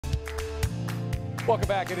Welcome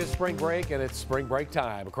back. It is spring break, and it's spring break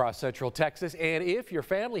time across Central Texas. And if your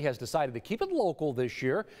family has decided to keep it local this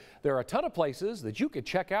year, there are a ton of places that you can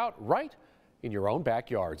check out right in your own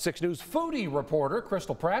backyard. 6 News foodie reporter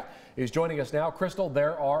Crystal Pratt is joining us now. Crystal,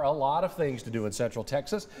 there are a lot of things to do in Central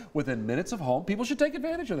Texas within minutes of home. People should take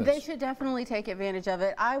advantage of this. They should definitely take advantage of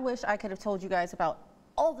it. I wish I could have told you guys about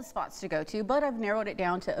all the spots to go to, but I've narrowed it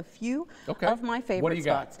down to a few of my favorite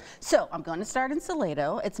spots. So I'm going to start in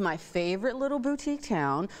Salado. It's my favorite little boutique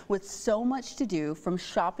town with so much to do, from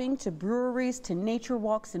shopping to breweries to nature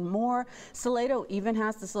walks and more. Salado even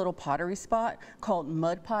has this little pottery spot called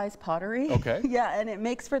Mud Pies Pottery. Yeah, and it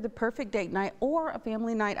makes for the perfect date night or a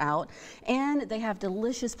family night out. And they have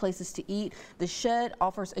delicious places to eat. The Shed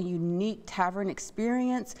offers a unique tavern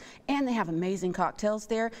experience, and they have amazing cocktails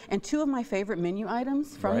there. And 2 of my favorite menu items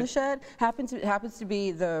from the Shed happens to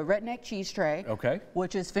be the redneck cheese tray,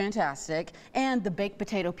 which is fantastic, and the baked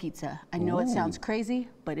potato pizza. I know it sounds crazy,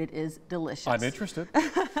 but it is delicious. I'm interested.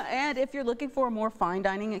 And if you're looking for a more fine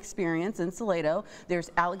dining experience in Salado,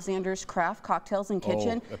 there's Alexander's Craft Cocktails and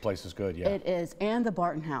Kitchen. Oh, that place is good, yeah. It is, and the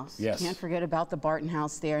Barton House. Yes. Can't forget about the Barton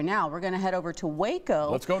House there. Now we're going to head over to Waco.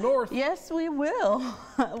 Let's go north. Yes, we will.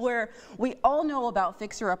 Where we all know about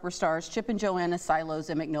fixer-upper stars Chip and Joanna Silos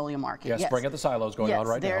and Magnolia Market. Yes, Spring at the Silos going on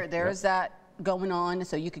right now. There's that going on,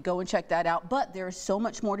 so you could go and check that out, but there's so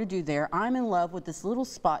much more to do there. I'm in love with this little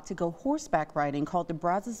spot to go horseback riding called the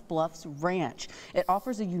Brazos Bluffs Ranch. It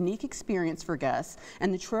offers a unique experience for guests,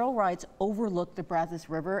 and the trail rides overlook the Brazos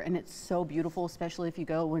River, and it's so beautiful, especially if you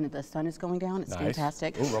go when the sun is going down. It's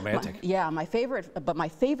fantastic. Ooh, romantic. My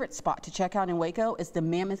favorite spot to check out in Waco is the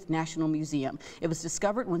Mammoth National Museum. It was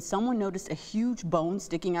discovered when someone noticed a huge bone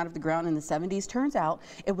sticking out of the ground in the 70s. Turns out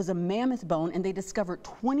it was a mammoth bone, and they discovered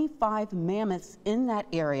 25 mammoths in that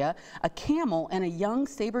area, a camel and a young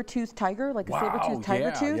saber-toothed tiger, like a saber-toothed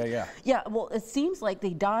tiger tooth. Yeah, well, it seems like they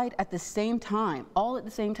died at the same time, all at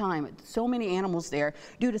the same time. So many animals there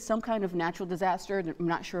due to some kind of natural disaster. I'm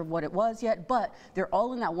not sure of what it was yet, but they're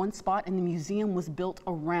all in that one spot, and the museum was built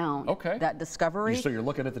around that discovery. So you're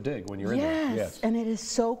looking at the dig when you're in there. Yes, and it is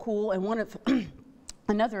so cool. And one of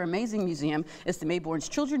another amazing museum is the Mayborn's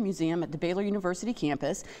Children's Museum at the Baylor University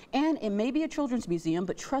campus. And it may be a children's museum,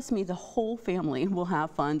 but trust me, the whole family will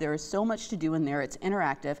have fun. There is so much to do in there. It's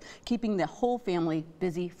interactive, keeping the whole family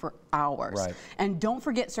busy for hours. And don't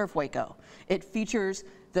forget Surf Waco. It features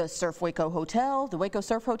the Surf Waco Hotel, the Waco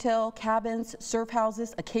Surf Hotel, cabins, surf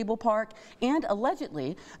houses, a cable park, and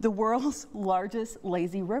allegedly the world's largest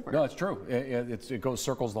lazy river. No, it's true. It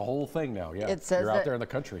circles the whole thing now. Yeah, it says you're out there in the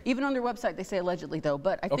country. Even on their website, they say allegedly, though.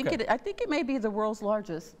 But I think it may be the world's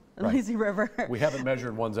largest lazy river. We haven't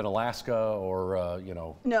measured ones in Alaska or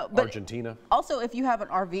Argentina. Also, if you have an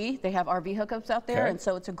RV, they have RV hookups out there, and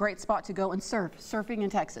so it's a great spot to go and surf. Surfing in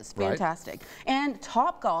Texas, fantastic. And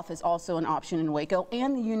Topgolf is also an option in Waco,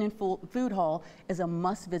 and the Union Food Hall is a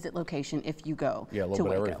must-visit location if you go a little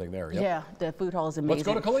bit of everything there. Yeah, the food hall is amazing. Let's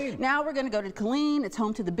go to Killeen. Now we're going to go to Killeen. It's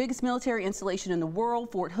home to the biggest military installation in the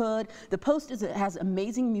world, Fort Hood. The Post has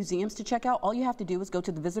amazing museums to check out. All you have to do is go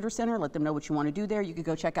to the visitor center, let them know what you want to do there. You could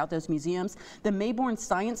go check out those museums. The Mayborn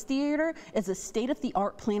Science Theater is a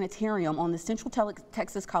state-of-the-art planetarium on the Central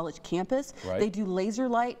Texas College campus. They do laser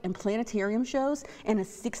light and planetarium shows, and a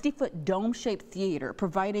 60-foot dome-shaped theater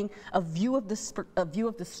providing a view of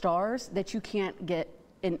the stars that you can't get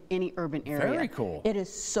in any urban area. Very cool. It is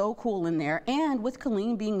so cool in there. And with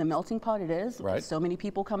Killeen being the melting pot it is, so many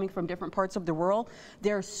people coming from different parts of the world,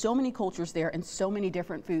 there are so many cultures there and so many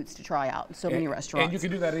different foods to try out, so many restaurants. And you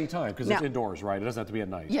can do that anytime because it's indoors, right? It doesn't have to be at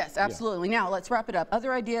night. Yes, absolutely. Now let's wrap it up.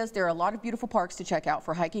 Other ideas, there are a lot of beautiful parks to check out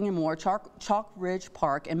for hiking and more. Chalk Ridge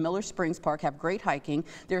Park and Miller Springs Park have great hiking.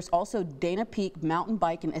 There's also Dana Peak mountain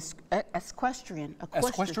bike and equestrian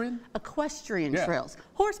trails,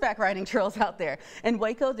 horseback riding trails out there. And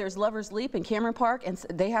Waco, there's Lover's Leap and Cameron Park, and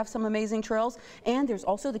they have some amazing trails. And there's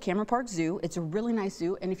also the Cameron Park Zoo. It's a really nice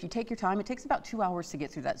zoo, and if you take your time, it takes about 2 hours to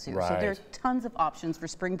get through that zoo. So there's tons of options for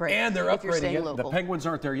spring break. And they're upgrading it. The penguins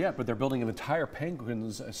aren't there yet, but they're building an entire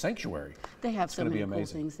penguins sanctuary. They have so many cool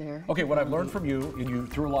things there. Okay, what I've learned from you, and you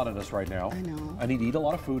threw a lot at us right now. I know. I need to eat a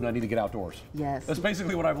lot of food, and I need to get outdoors. Yes. That's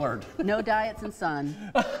basically what I've learned. No diets and sun.